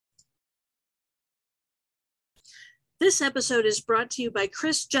This episode is brought to you by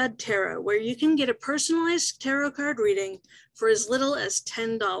Chris Judd Tarot, where you can get a personalized tarot card reading for as little as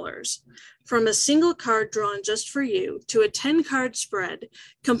 $10. From a single card drawn just for you to a 10-card spread,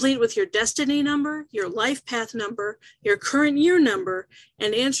 complete with your destiny number, your life path number, your current year number,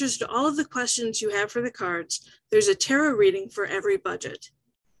 and answers to all of the questions you have for the cards, there's a tarot reading for every budget.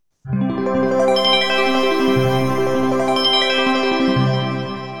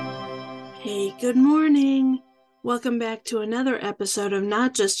 Hey, good morning. Welcome back to another episode of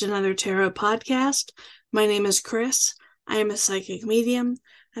Not Just Another Tarot Podcast. My name is Chris. I am a psychic medium,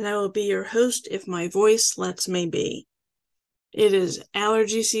 and I will be your host if my voice lets me be. It is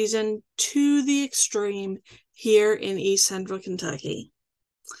allergy season to the extreme here in East Central Kentucky.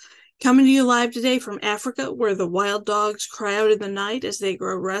 Coming to you live today from Africa, where the wild dogs cry out in the night as they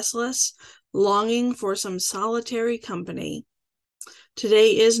grow restless, longing for some solitary company.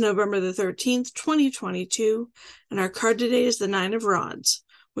 Today is November the 13th, 2022, and our card today is the Nine of Rods,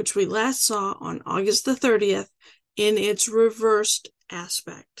 which we last saw on August the 30th in its reversed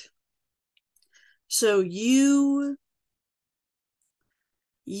aspect. So you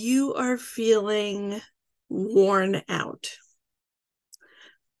are feeling worn out,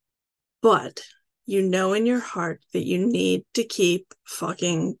 but you know in your heart that you need to keep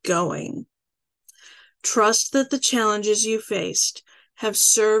fucking going. Trust that the challenges you faced have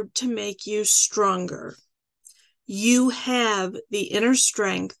served to make you stronger. You have the inner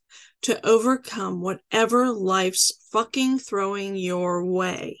strength to overcome whatever life's fucking throwing your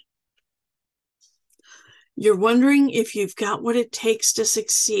way. You're wondering if you've got what it takes to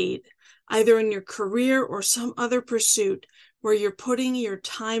succeed, either in your career or some other pursuit where you're putting your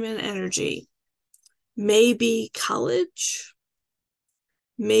time and energy. Maybe college,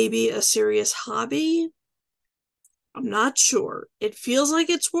 maybe a serious hobby. I'm not sure. It feels like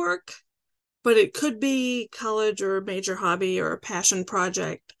it's work, but it could be college or a major hobby or a passion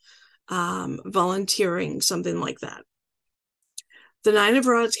project, volunteering, something like that. The Nine of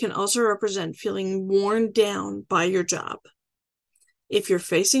Rods can also represent feeling worn down by your job. If you're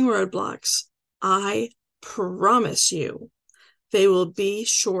facing roadblocks, I promise you they will be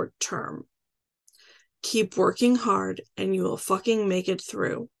short term. Keep working hard and you will fucking make it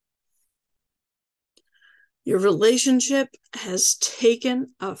through. Your relationship has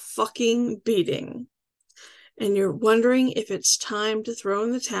taken a fucking beating, and you're wondering if it's time to throw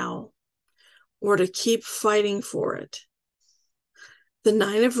in the towel or to keep fighting for it. The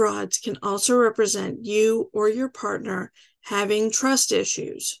Nine of Rods can also represent you or your partner having trust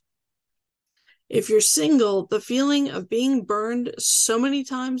issues. If you're single, the feeling of being burned so many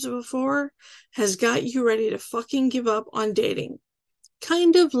times before has got you ready to fucking give up on dating.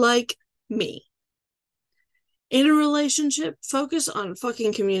 Kind of like me. In a relationship, focus on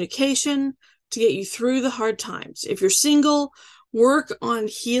fucking communication to get you through the hard times. If you're single, work on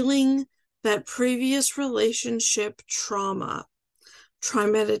healing that previous relationship trauma. Try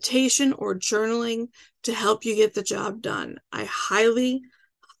meditation or journaling to help you get the job done. I highly,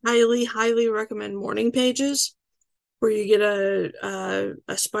 highly, highly recommend morning pages, where you get a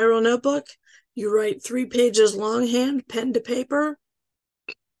spiral notebook. You write 3 pages longhand, pen to paper,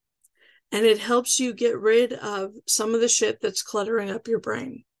 and it helps you get rid of some of the shit that's cluttering up your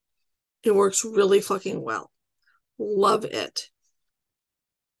brain. It works really fucking well. Love it.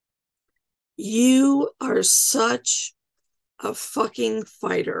 You are such a fucking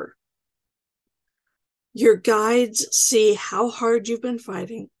fighter. Your guides see how hard you've been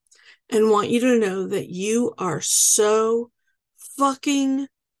fighting and want you to know that you are so fucking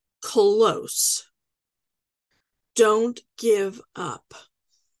close. Don't give up.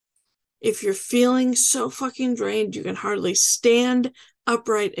 If you're feeling so fucking drained you can hardly stand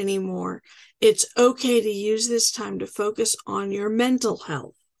upright anymore, it's okay to use this time to focus on your mental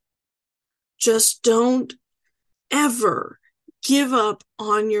health. Just don't ever give up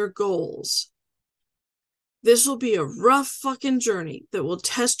on your goals. This will be a rough fucking journey that will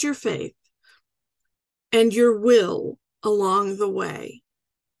test your faith and your will along the way.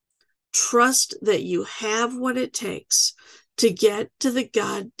 Trust that you have what it takes to get to the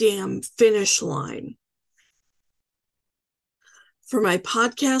goddamn finish line. For my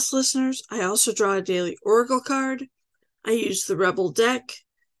podcast listeners, I also draw a daily oracle card. I use the Rebel deck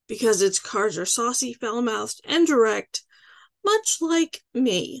because its cards are saucy, foul-mouthed, and direct, much like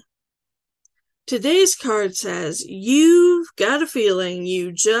me. Today's card says, you've got a feeling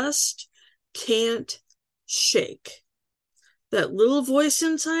you just can't shake. That little voice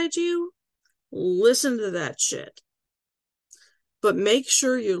inside you, listen to that shit. But make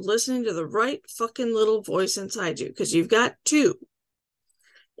sure you're listening to the right fucking little voice inside you, because you've got 2.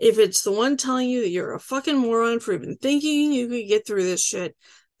 If it's the one telling you that you're a fucking moron for even thinking you could get through this shit,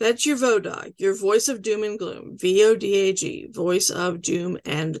 that's your Vodog, your voice of doom and gloom. VODAG, voice of doom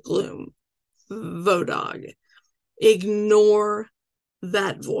and gloom. Vodog. Ignore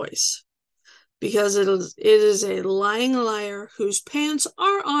that voice, because it is a lying liar whose pants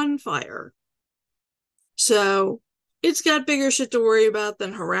are on fire. So it's got bigger shit to worry about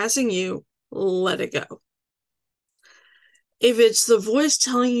than harassing you. Let it go. If it's the voice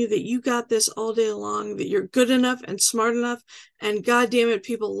telling you that you got this all day long, that you're good enough and smart enough, and goddamn it,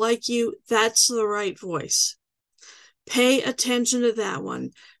 people like you, that's the right voice. Pay attention to that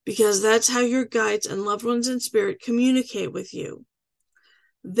one, because that's how your guides and loved ones in spirit communicate with you.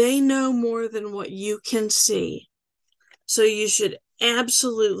 They know more than what you can see. So you should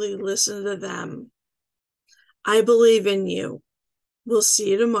absolutely listen to them. I believe in you. We'll see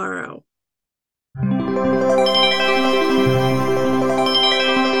you tomorrow.